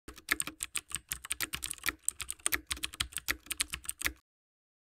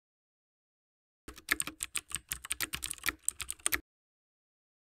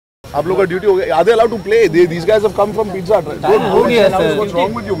आप लोगों का ड्यूटी हो गया. Are they allowed to play? These guys have come from Pizza Hut. What's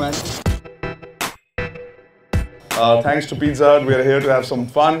wrong with you, man? Thanks to Pizza Hut, we are here to have some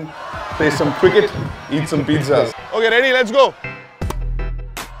fun, play some cricket, eat some pizzas. Okay, ready? Let's go.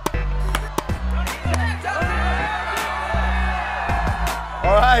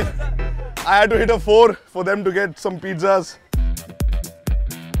 All right. I had to hit a 4 for them to get some pizzas.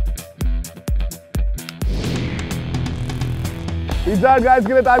 Pizza Hut guys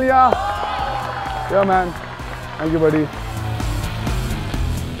के लिए तालियां. Yeah man, thank you buddy.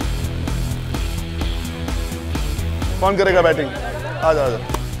 कौन करेगा batting? आजा आजा.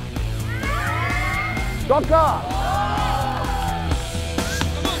 चौका.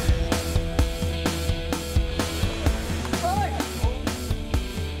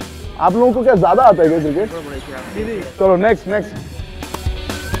 आप लोगों को क्या ज्यादा आता है क्या क्रिकेट? चलो नेक्स्ट.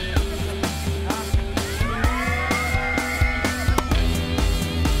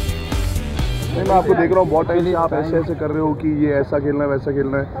 नहीं, मैं आपको देख रहा हूँ बहुत टाइम से आप ऐसे कर रहे हो कि ये ऐसा खेलना है वैसा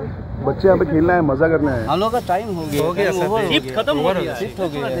खेलना है. बच्चे यहाँ पे खेलना है, मजा करना है. हम लोग का टाइम हो गया शिफ्ट खत्म हो गया. शिफ्ट हो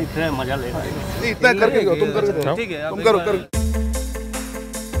गया, देख रहे हैं, मजा ले रहे हैं. इतना करके तुम करो. ठीक है, तुम करो.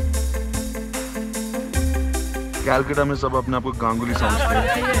 कैलकाटा में सब अपने आप को गांगुली समझते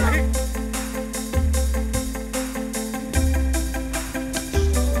हैं.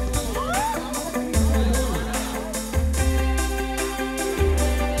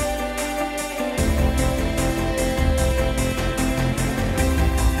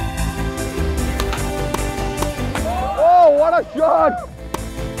 What a shot!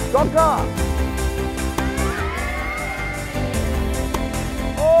 Chokka!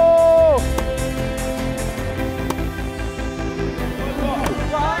 Oh!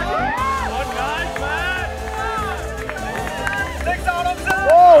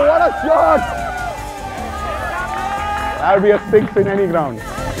 Oh, what a shot! That would be a 6 in any ground.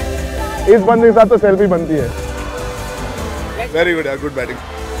 इस बंदे के साथ तो सेल्फी बनती है. Very good, good batting.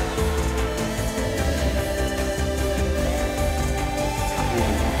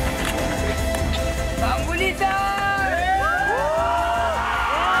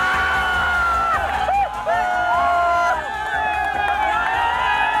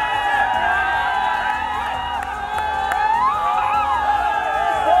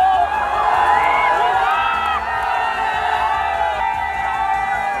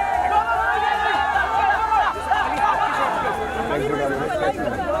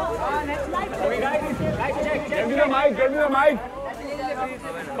 Give me the mic.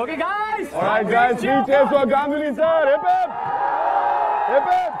 Okay, guys. All right, guys. 3 cheers for Ganguly, sir. Hip hip. Hip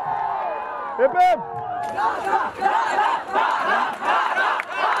hip. Hip hip.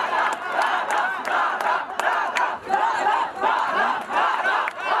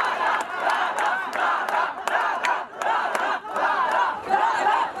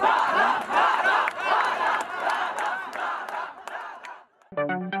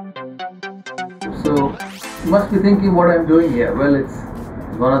 So, you must be thinking what I'm doing here. Well, it's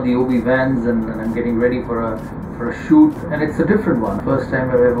one of the OB vans and I'm getting ready for a shoot, and it's a different one. First time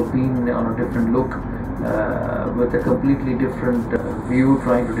I've ever been on a different look with a completely different view,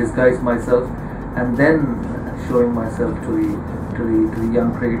 trying to disguise myself and then showing myself to the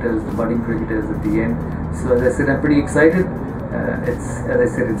young cricketers, the budding cricketers at the end. So as I said, I'm pretty excited.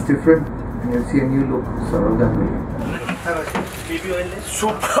 It's different, and you'll see a new look. So well done, Ganguly.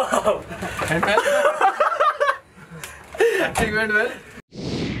 Superb! Acting went well.